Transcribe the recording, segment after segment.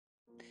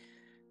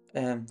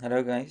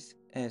Hello guys,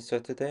 so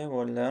today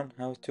we'll learn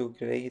how to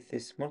create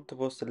this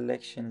multiple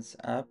selections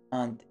app,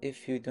 and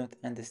if you don't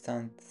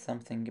understand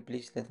something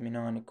please let me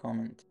know in a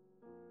comment.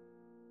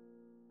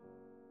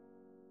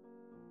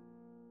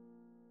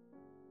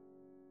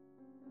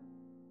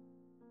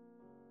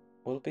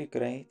 Will be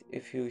great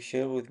if you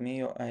share with me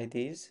your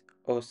ideas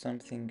or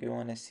something you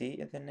wanna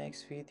see in the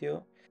next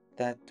video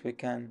that we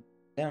can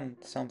learn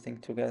something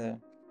together.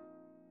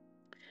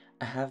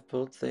 I have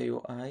built the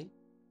UI,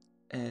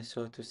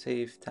 so to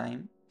save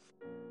time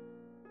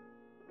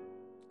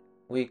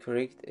we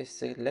create a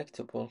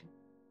selectable.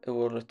 It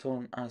will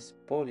return as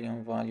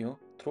boolean value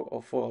true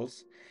or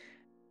false.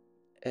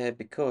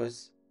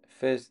 Because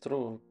first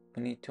rule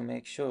we need to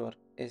make sure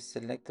is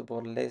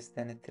selectable less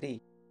than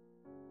 3,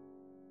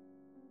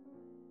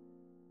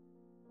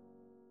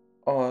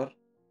 or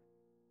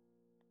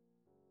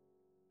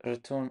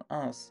return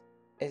us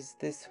is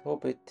this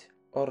hobbit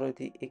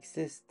already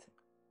exist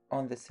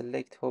on the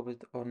select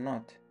hobbit or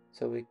not,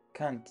 so we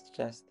can't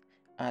just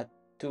add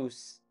two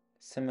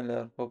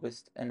similar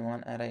hobbits in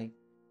one array.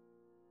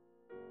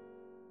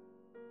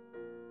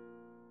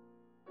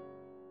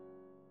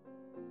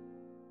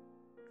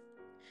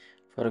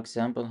 For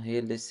example,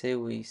 here let's say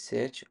we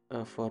search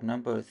for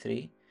number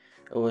 3.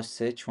 It will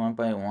search one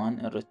by one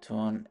and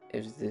return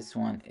if this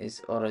one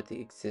is already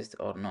exist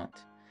or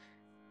not.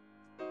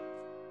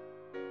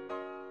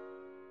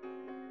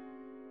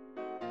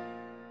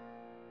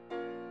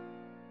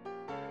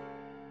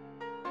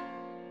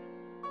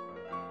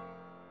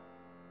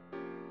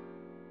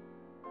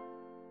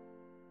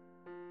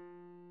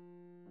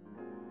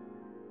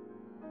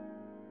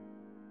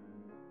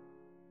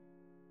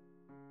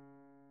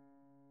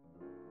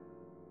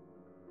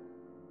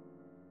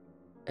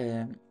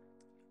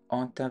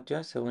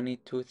 onTapGesture we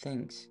need two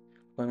things.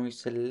 When we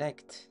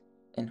select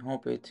an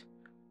hobbit,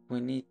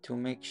 we need to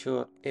make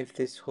sure if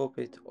this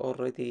hobbit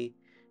already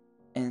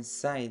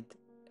inside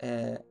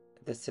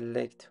the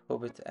select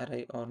hobbit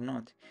array or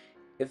not.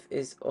 If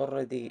it's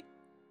already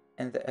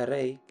in the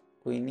array,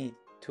 we need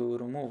to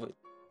remove it.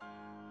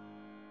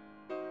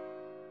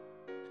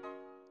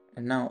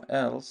 And now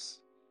else,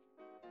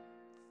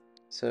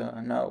 so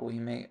now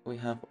we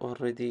have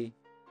already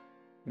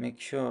make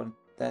sure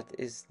that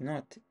is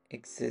not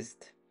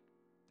exist,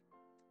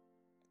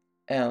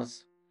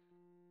 else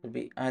will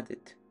be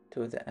added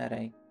to the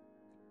array.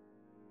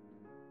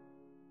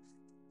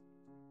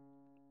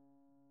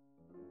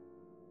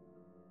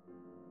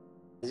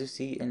 As you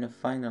see in the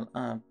final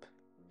app,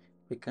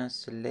 we can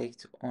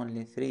select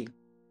only 3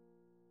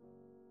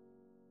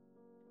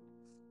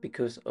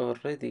 because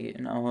already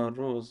in our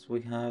rules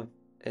we have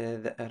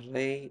the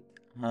array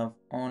have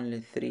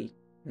only 3,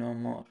 no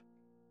more.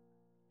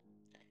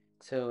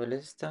 So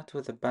let's start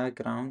with the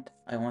background.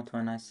 I want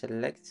when I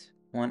select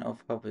one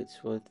of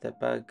hobbits with the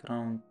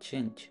background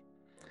change.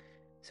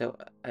 So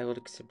I will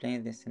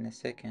explain this in a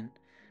second.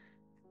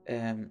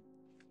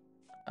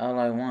 All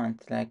I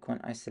want, like when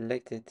I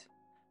select it,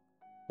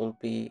 will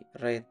be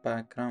red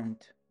background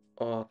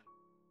or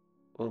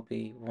will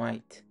be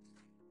white.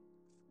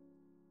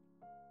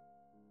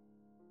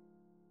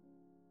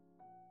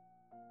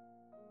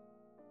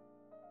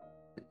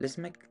 Let's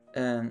make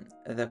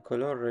the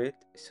color red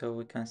so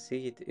we can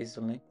see it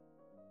easily.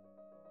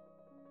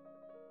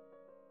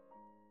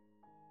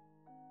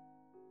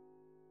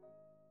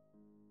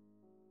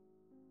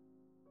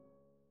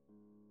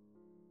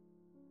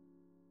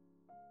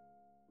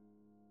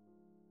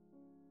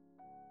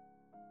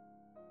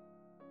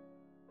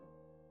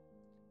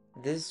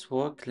 This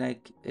work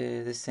like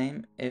the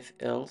same if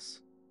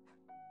else,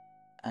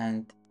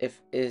 and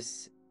if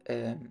is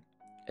a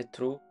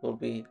true will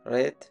be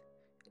red,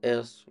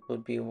 else will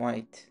be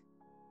white.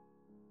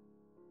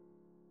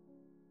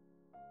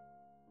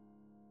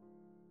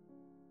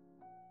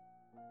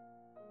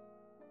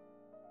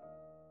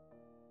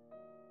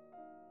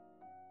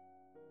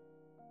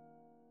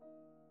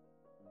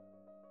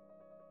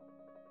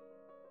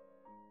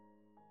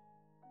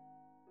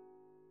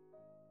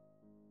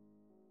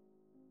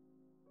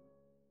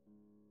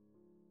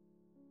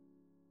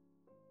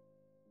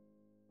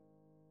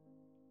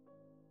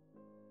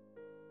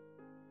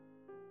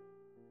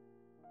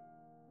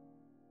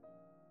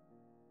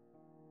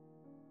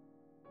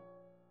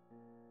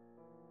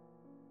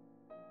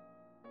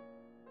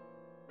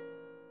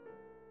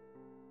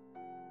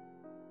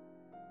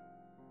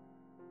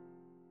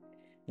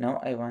 Now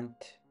I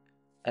want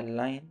a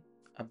line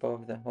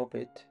above the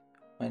hobbit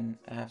when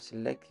I have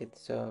selected,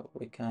 so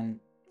we can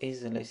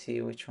easily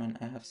see which one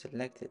I have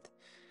selected.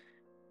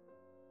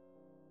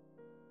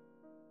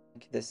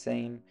 The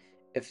same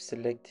if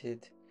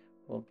selected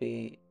will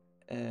be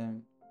a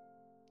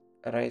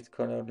right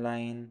color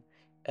line,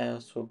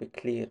 else will be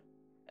clear,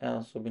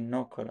 else will be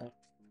no color.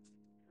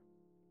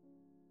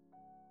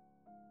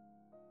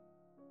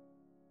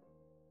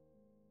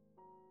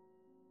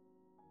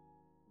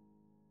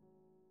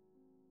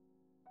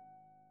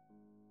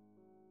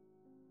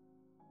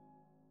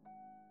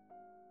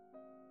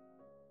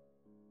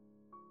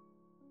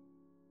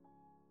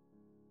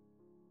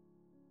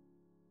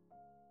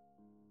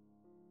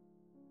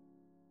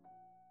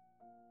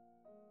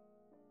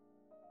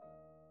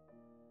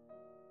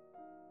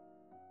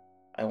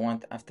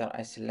 want, after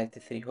I select the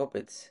 3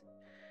 hobbits,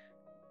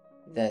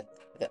 that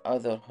the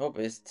other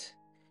hobbit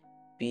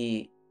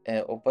be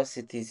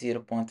opacity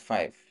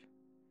 0.5.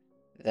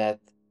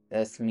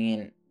 That's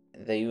mean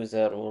the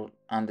user will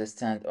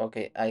understand,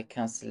 okay, I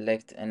can't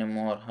select any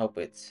more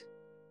hobbits,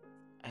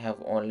 I have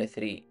only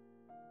 3.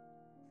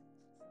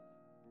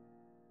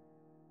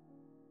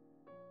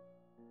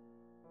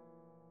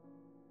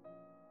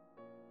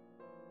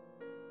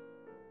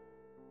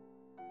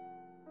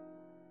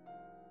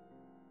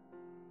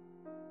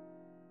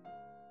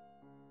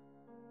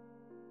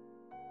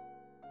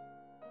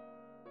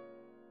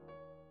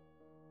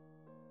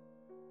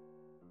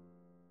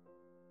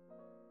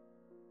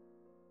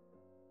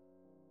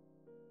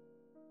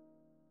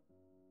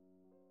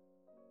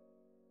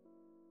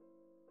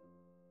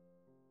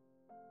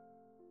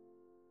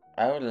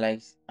 I would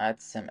like add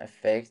some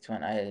effect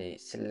when I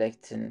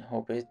select an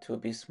hobbit to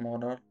be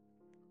smaller,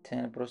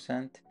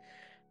 10%.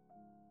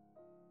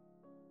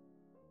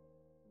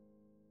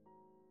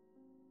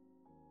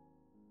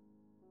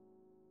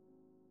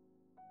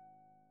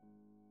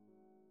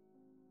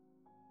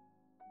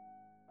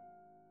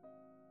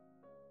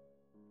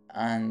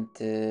 And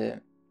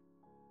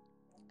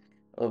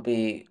will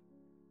be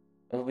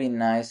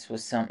nice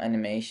with some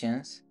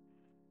animations.